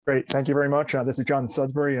Great. Thank you very much. This is John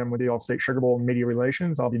Sudbury. I'm with the Allstate Sugar Bowl Media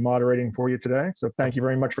Relations. I'll be moderating for you today. So thank you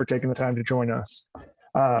very much for taking the time to join us.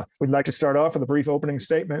 We'd like to start off with a brief opening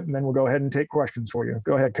statement, and then we'll go ahead and take questions for you.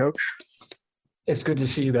 Go ahead, Coach. It's good to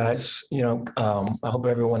see you guys. I hope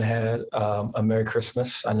everyone had a Merry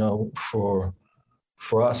Christmas. I know for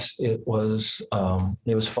us, it was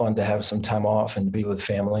fun to have some time off and be with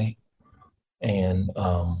family, and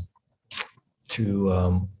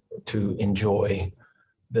to enjoy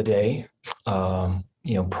the day.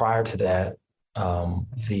 Prior to that,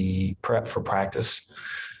 the prep for practice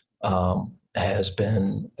has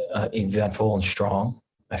been eventful and strong.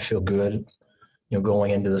 I feel good,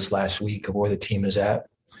 going into this last week of where the team is at.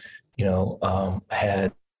 I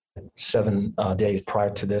had 7 days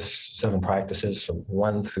prior to this, 7 practices, so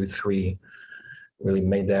 1 through 3 really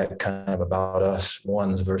made that kind of about us,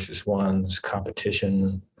 ones versus ones,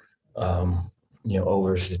 competition, O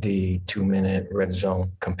versus D, 2-minute red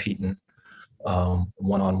zone competing,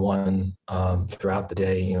 one-on-one throughout the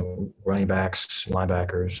day, running backs,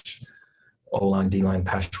 linebackers, O-line, D-line,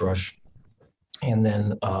 pass rush. And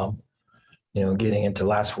then, getting into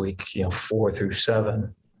last week, 4 through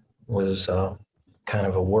 7 was kind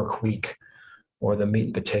of a work week, or the meat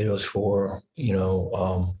and potatoes for,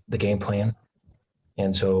 the game plan.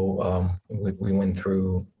 And so we went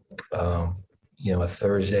through, a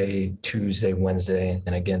Thursday, Tuesday, Wednesday,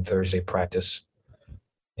 and again Thursday practice,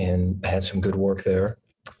 and had some good work there.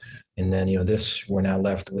 And then we're now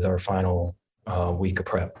left with our final week of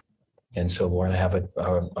prep, and so we're going to have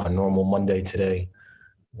a normal Monday today,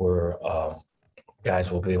 where guys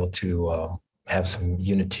will be able to have some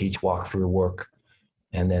unit teach, walk through work,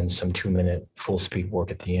 and then some 2-minute full speed work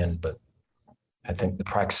at the end. But I think the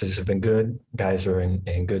practices have been good. Guys are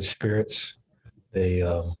in good spirits.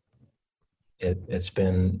 It's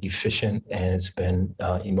been efficient, and it's been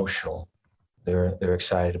emotional. They're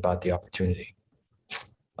excited about the opportunity.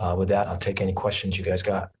 With that, I'll take any questions you guys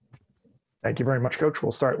got. Thank you very much, Coach.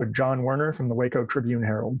 We'll start with John Werner from the Waco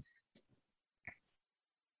Tribune-Herald.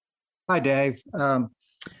 Hi, Dave.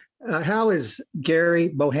 How is Gary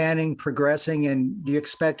Bohannon progressing, and do you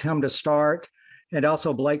expect him to start? And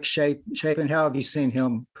also Blake Shapen, how have you seen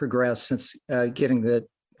him progress since getting the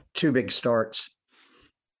 2 big starts?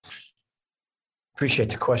 Appreciate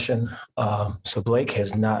the question. So Blake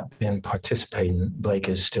has not been participating. Blake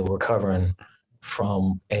is still recovering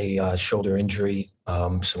from a shoulder injury.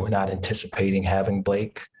 So we're not anticipating having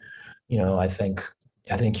Blake. I think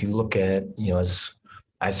you look at, as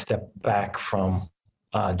I step back from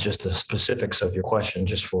just the specifics of your question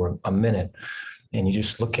just for a minute, and you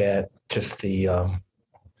just look at just the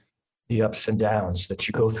ups and downs that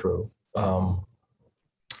you go through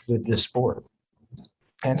with this sport.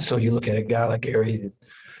 And so you look at a guy like Gary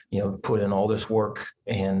that, put in all this work,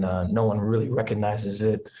 and no one really recognizes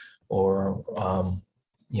it, or,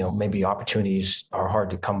 maybe opportunities are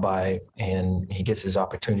hard to come by, and he gets his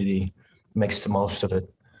opportunity, makes the most of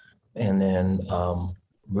it, and then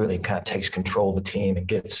really kind of takes control of the team and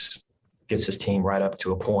gets his team right up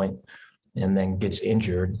to a point, and then gets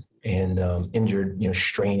injured, and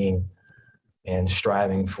straining and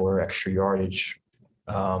striving for extra yardage.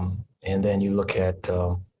 And then you look at,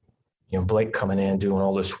 Blake coming in, doing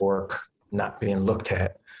all this work, not being looked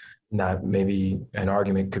at, not maybe an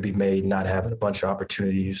argument could be made, not having a bunch of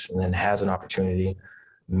opportunities, and then has an opportunity,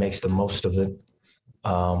 makes the most of it,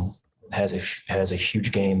 has a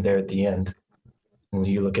huge game there at the end. And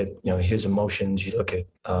you look at, his emotions, you look at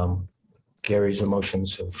Gary's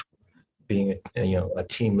emotions of being a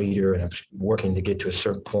team leader and of working to get to a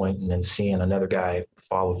certain point, and then seeing another guy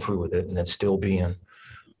follow through with it, and then still being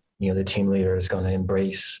the team leader is going to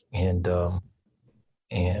embrace and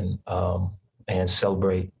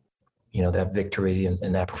celebrate, that victory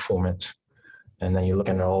and that performance. And then you're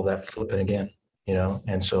looking at all that flipping again,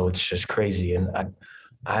 and so it's just crazy. And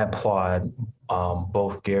I applaud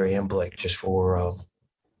both Gary and Blake just for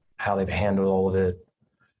how they've handled all of it,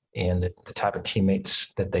 and the type of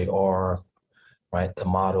teammates that they are, right? The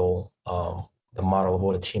model of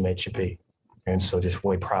what a teammate should be. And so just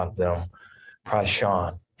really proud of them. Proud of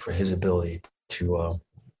Sean for his ability to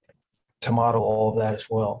model all of that as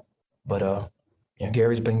well. But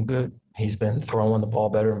Gary's been good. He's been throwing the ball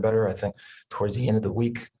better and better. I think towards the end of the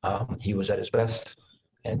week, he was at his best.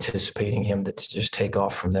 Anticipating him to just take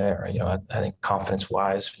off from there. I think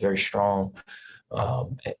confidence-wise, very strong,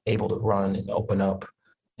 able to run and open up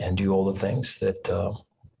and do all the things that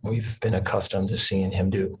we've been accustomed to seeing him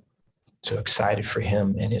do. So excited for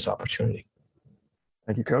him and his opportunity.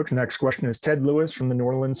 Thank you, Coach. Next question is Ted Lewis from the New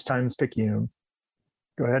Orleans Times-Picayune.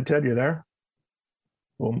 Go ahead, Ted. You're there.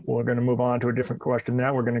 We're going to move on to a different question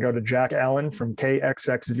now. We're going to go to Jack Allen from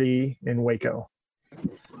KXXV in Waco.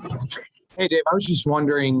 Hey, Dave, I was just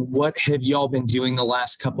wondering, what have y'all been doing the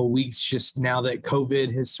last couple of weeks, just now that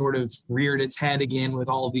COVID has sort of reared its head again with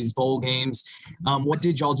all of these bowl games? What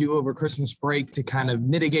did y'all do over Christmas break to kind of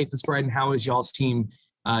mitigate the spread, and how is y'all's team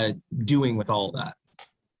doing with all of that?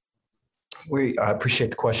 I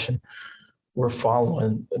appreciate the question. We're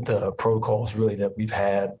following the protocols really that we've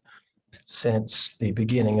had since the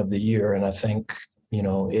beginning of the year, and I think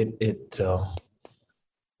it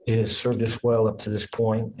has served us well up to this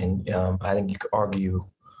point, and I think you could argue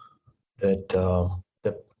that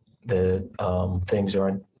things are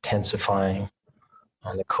intensifying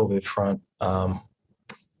on the COVID front.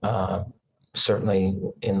 Certainly,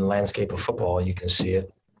 in the landscape of football, you can see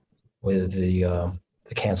it with the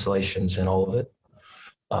cancellations and all of it.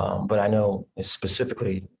 But I know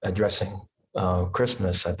specifically addressing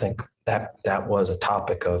Christmas, I think that was a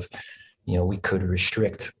topic of, we could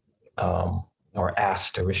restrict or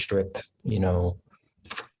asked to restrict,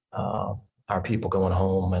 our people going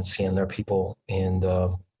home and seeing their people, and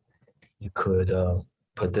you could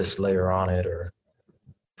put this layer on it, or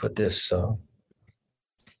put this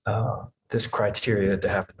this criteria to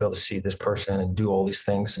have to be able to see this person and do all these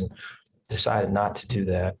things, and decided not to do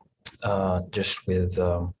that. Just with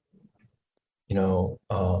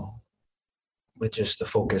with just the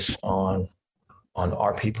focus on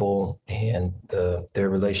our people and their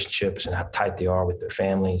relationships and how tight they are with their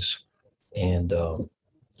families. And, I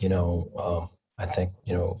think,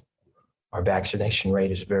 our vaccination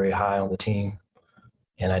rate is very high on the team.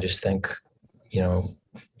 And I just think,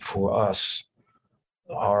 for us,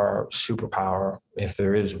 our superpower, if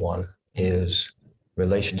there is one, is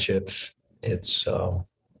relationships. It's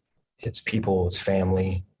people, it's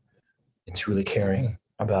family, it's really caring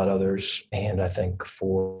about others. And I think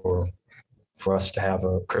for us to have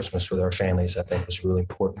a Christmas with our families, I think was really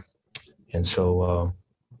important. And so,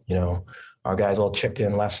 our guys all checked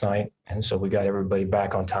in last night, and so we got everybody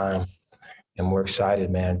back on time, and we're excited,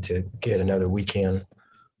 man, to get another weekend.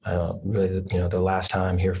 Really, the last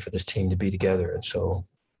time here for this team to be together. And so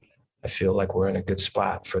I feel like we're in a good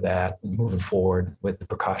spot for that, moving forward with the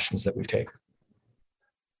precautions that we've taken.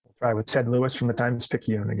 We'll try with Ted Lewis from the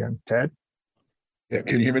Times-Picayune again. Ted? Yeah,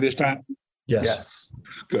 can you hear me this time? Yes.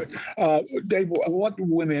 Good. Dave, what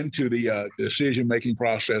went into the decision-making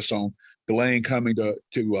process on delaying coming to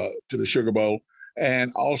the Sugar Bowl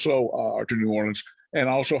and also or to New Orleans? And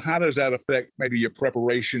also, how does that affect maybe your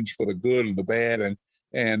preparations for the good and the bad,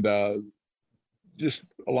 and just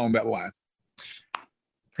along that line?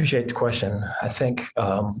 Appreciate the question. I think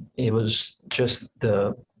it was just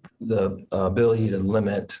the ability to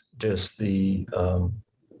limit just the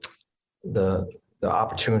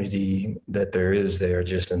opportunity that there is there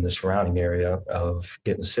just in the surrounding area of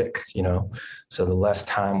getting sick, So the less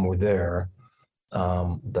time we're there,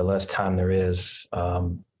 the less time there is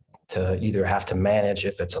to either have to manage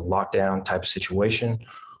if it's a lockdown type situation,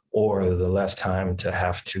 or the less time to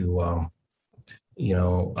have to,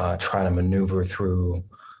 try to maneuver through,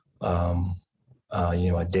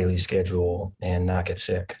 a daily schedule and not get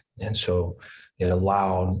sick. And so it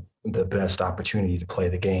allowed the best opportunity to play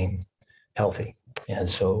the game healthy. And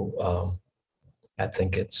so I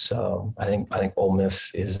think I think Ole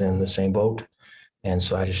Miss is in the same boat. And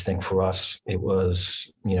so I just think for us, it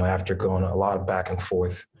was, after going a lot of back and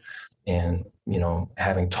forth and,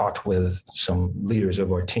 having talked with some leaders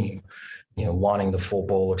of our team, wanting the full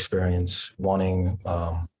bowl experience, wanting,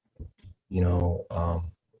 all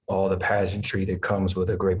the pageantry that comes with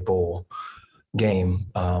a great bowl game,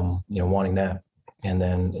 wanting that. And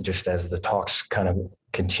then just as the talks kind of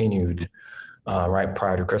continued, right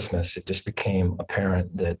prior to Christmas, it just became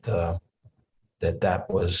apparent that that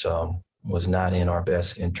was not in our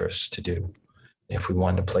best interest to do if we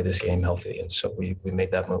wanted to play this game healthy. And so we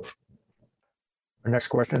made that move. Our next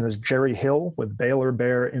question is Jerry Hill with Baylor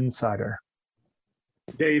Bear Insider.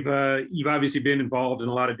 Dave, you've obviously been involved in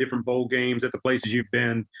a lot of different bowl games at the places you've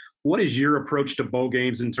been. What is your approach to bowl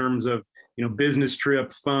games in terms of, business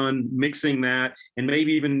trip, fun, mixing that, and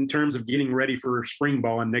maybe even in terms of getting ready for spring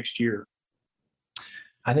ball and next year?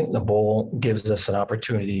 I think the bowl gives us an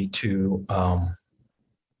opportunity to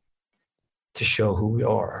show who we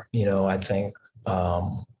are. I think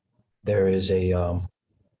there is a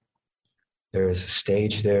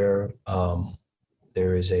stage there.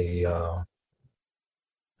 There is a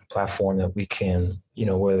platform that we can,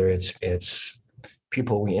 whether it's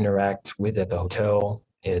people we interact with at the hotel,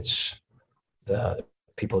 it's the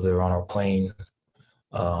people that are on our plane,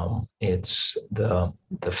 it's the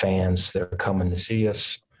fans that are coming to see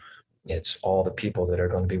us, it's all the people that are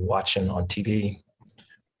going to be watching on TV.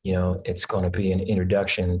 it's going to be an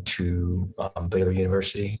introduction to Baylor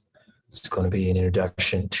University. It's going to be an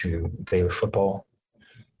introduction to Baylor football,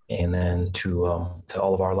 and then to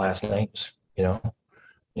all of our last names,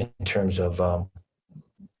 in terms of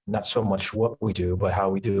not so much what we do, but how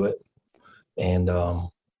we do it. And,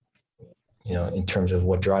 in terms of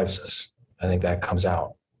what drives us, I think that comes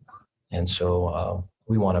out. And so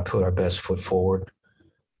we want to put our best foot forward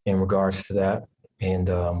in regards to that. And,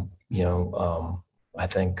 I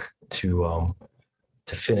think to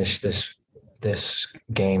finish this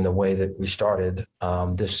game the way that we started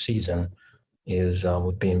this season is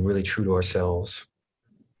with being really true to ourselves,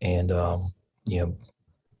 and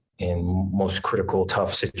in most critical,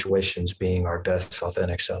 tough situations, being our best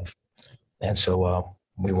authentic self. And so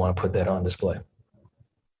we want to put that on display.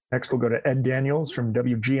 Next, we'll go to Ed Daniels from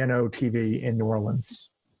WGNO TV in New Orleans.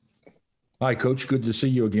 Hi, Coach. Good to see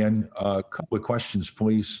you again. A couple of questions,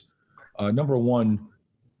 please. Number one,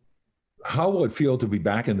 how will it feel to be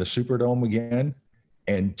back in the Superdome again?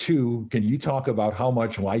 And two, can you talk about how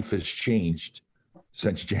much life has changed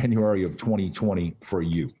since January of 2020 for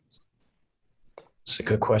you? It's a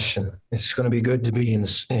good question. It's going to be good to be in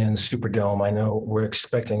Superdome. I know we're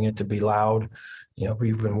expecting it to be loud.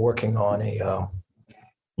 We've been working on a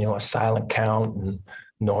silent count and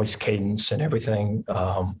noise cadence and everything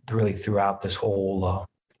really throughout this whole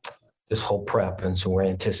prep. And so we're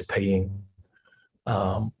anticipating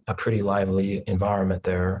a pretty lively environment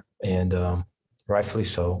there, and rightfully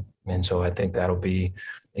so. And so I think that'll be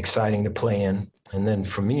exciting to play in. And then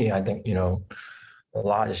for me, I think, a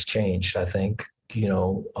lot has changed. I think,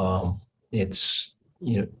 it's,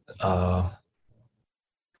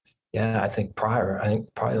 I think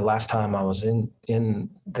probably the last time I was in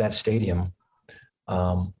that stadium,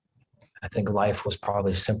 I think life was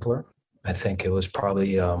probably simpler. I think it was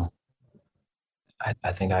probably, I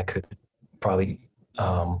think I could probably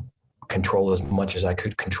control as much as I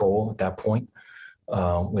could control at that point,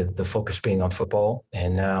 with the focus being on football.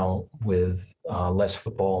 And now with less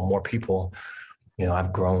football, more people,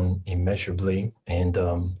 I've grown immeasurably, and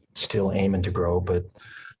still aiming to grow. But,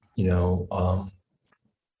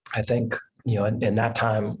 I think, in that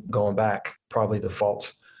time going back, probably the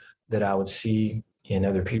faults that I would see in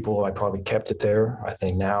other people, I probably kept it there. I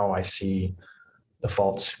think now I see the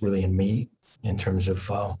faults really in me in terms of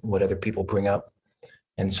what other people bring up.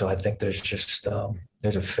 And so I think there's just,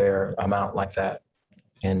 there's a fair amount like that.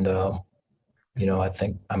 And, I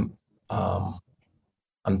think I'm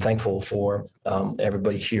thankful for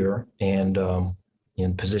everybody here, and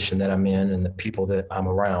in the position that I'm in, and the people that I'm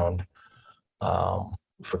around,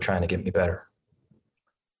 for trying to get me better.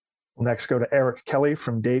 We'll next go to Eric Kelly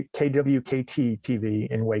from KWKT TV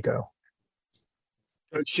in Waco.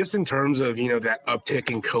 It's just in terms of, that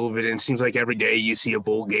uptick in COVID, and it seems like every day you see a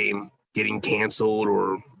bowl game getting canceled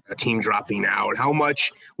or a team dropping out. How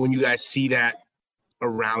much, when you guys see that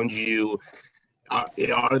around you,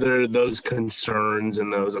 are there those concerns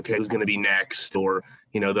and those, okay, who's going to be next, or,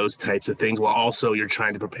 those types of things, while also you're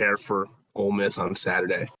trying to prepare for Ole Miss on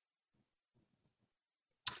Saturday?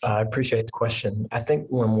 I appreciate the question. I think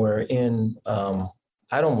when we're in,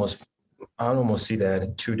 I'd almost see that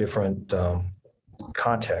in two different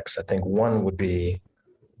contexts. I think one would be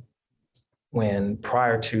when,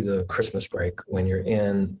 prior to the Christmas break, when you're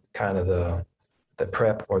in kind of the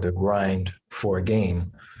prep or the grind for a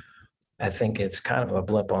game, I think it's kind of a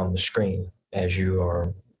blip on the screen as you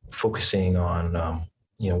are focusing on,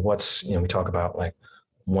 what's, we talk about like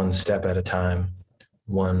one step at a time,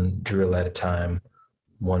 one drill at a time,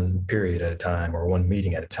 one period at a time, or one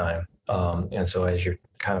meeting at a time. And so as you're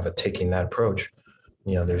kind of taking that approach,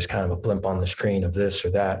 there's kind of a blimp on the screen of this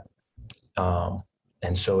or that.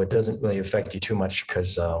 And so it doesn't really affect you too much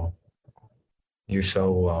because you're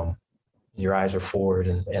so, your eyes are forward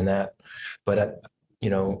and that. But,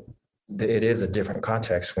 it is a different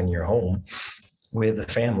context when you're home with the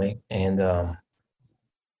family, and, a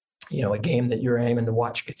game that you're aiming to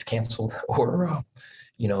watch gets canceled, or,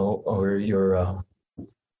 or you're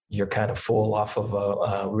kind of full off of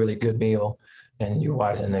a really good meal, and you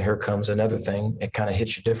watch, and then here comes another thing. It kind of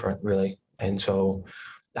hits you different, really. And so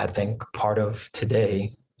I think part of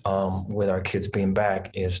today, with our kids being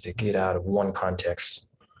back, is to get out of one context,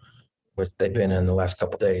 which they've been in the last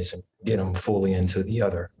couple of days, and get them fully into the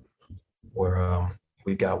other, where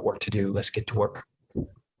we've got work to do. Let's get to work.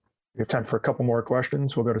 We have time for a couple more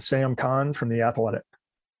questions. We'll go to Sam Khan from The Athletic.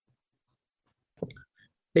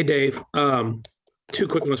 Hey, Dave. Two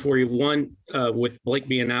quick ones for you. One, with Blake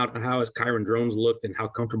being out, how has Kyron Drones looked, and how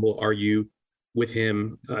comfortable are you with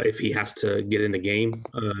him if he has to get in the game,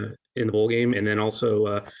 in the bowl game? And then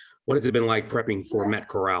also, what has it been like prepping for Matt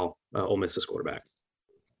Corral, Ole Miss's quarterback?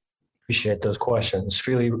 Appreciate those questions.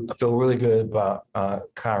 I feel really good about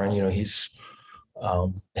Kyron. You know, he's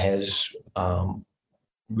has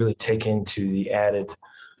really taken to the added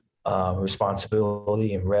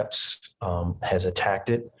responsibility and reps, has attacked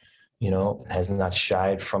it, you know, has not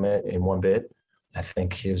shied from it in one bit. I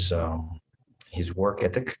think his work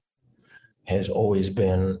ethic has always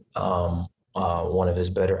been one of his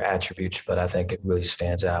better attributes, but I think it really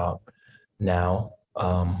stands out now.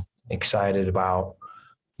 Excited about,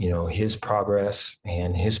 you know, his progress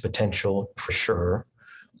and his potential for sure.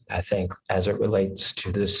 I think as it relates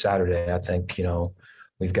to this Saturday, I think, you know,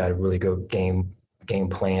 we've got a really good game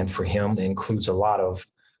plan for him. It includes a lot of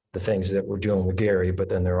the things that we're doing with Gary, but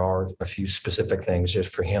then there are a few specific things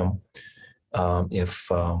just for him. If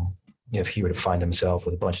he were to find himself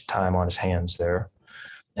with a bunch of time on his hands there.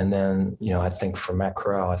 And then, you know, I think for Matt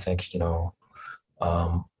Corral, I think, you know,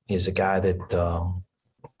 he's a guy that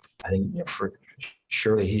I think for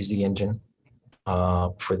surely he's the engine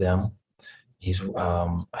for them. He's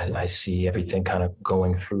I see everything kind of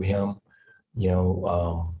going through him, you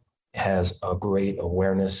know, has a great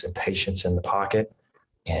awareness and patience in the pocket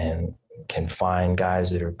and can find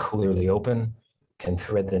guys that are clearly open, can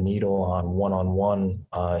thread the needle on one-on-one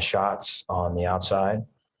shots on the outside.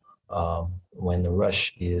 When the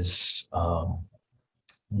rush is,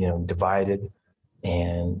 you know, divided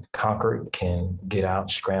and conquered, can get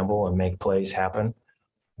out, scramble, and make plays happen,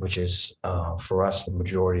 which is for us the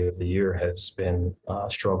majority of the year has been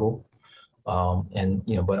struggle. And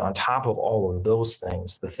you know, but on top of all of those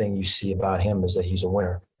things, the thing you see about him is that he's a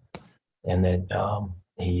winner, and that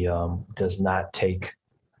he does not take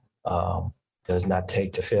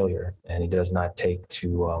to failure, and he does not take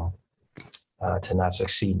to not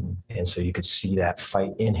succeeding. And so you could see that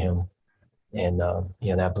fight in him, and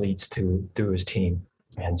you know, that bleeds through his team.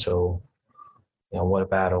 And so, you know, what a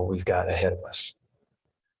battle we've got ahead of us.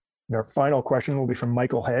 And our final question will be from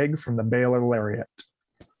Michael Haig from the Baylor Lariat.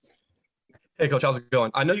 Hey, Coach, how's it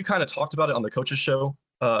going? I know you kind of talked about it on the coaches show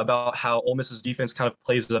about how Ole Miss's defense kind of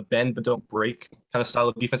plays a bend but don't break kind of style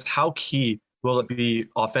of defense. How key will it be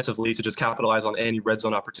offensively to just capitalize on any red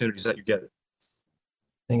zone opportunities that you get?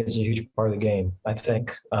 I think it's a huge part of the game. I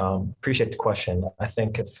think, appreciate the question. I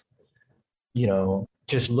think if, you know,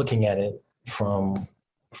 just looking at it from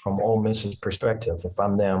Ole Miss's perspective, if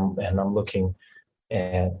I'm them and I'm looking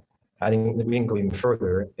at, I think we can go even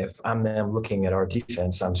further. If I'm them looking at our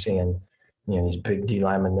defense, I'm seeing, you know, these big D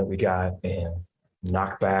linemen that we got and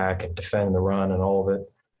knock back and defend the run and all of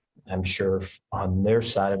it. I'm sure on their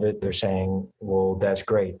side of it, they're saying, well, that's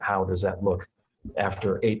great. How does that look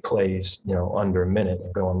after 8 plays, you know, under a minute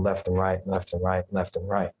and going left and right, left and right, left and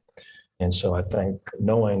right. And so I think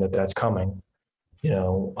knowing that that's coming, you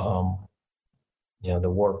know, the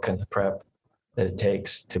work and the prep that it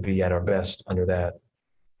takes to be at our best under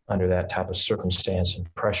that type of circumstance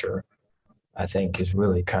and pressure, I think is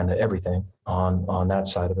really kind of everything on that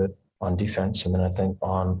side of it, on defense. And then I think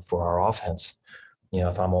for our offense, you know,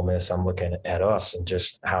 if I'm Ole Miss, I'm looking at us and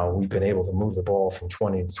just how we've been able to move the ball from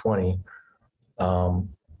 20 to 20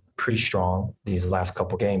 pretty strong these last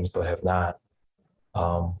couple games, but have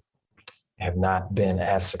not been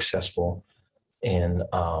as successful in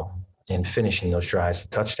finishing those drives with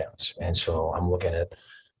touchdowns. And so I'm looking at,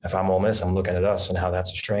 if I'm Ole Miss, I'm looking at us and how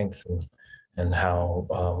that's a strength and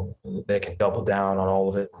how they can double down on all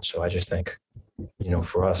of it. So I just think, you know,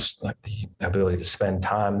 for us, like the ability to spend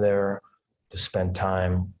time there, to spend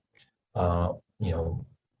time, you know,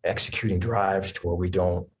 executing drives to where we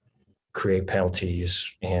don't create penalties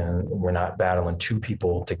and we're not battling 2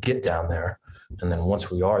 people to get down there. And then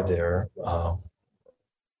once we are there,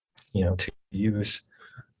 you know, to use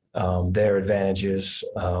their advantages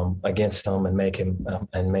against them and make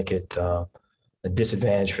it a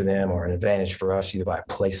disadvantage for them or an advantage for us, either by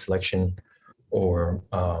play selection or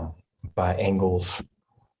by angles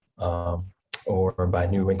or by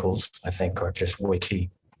new wrinkles, I think are just way key,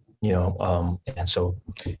 you know. And so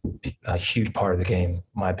a huge part of the game,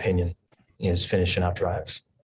 my opinion, is finishing out drives.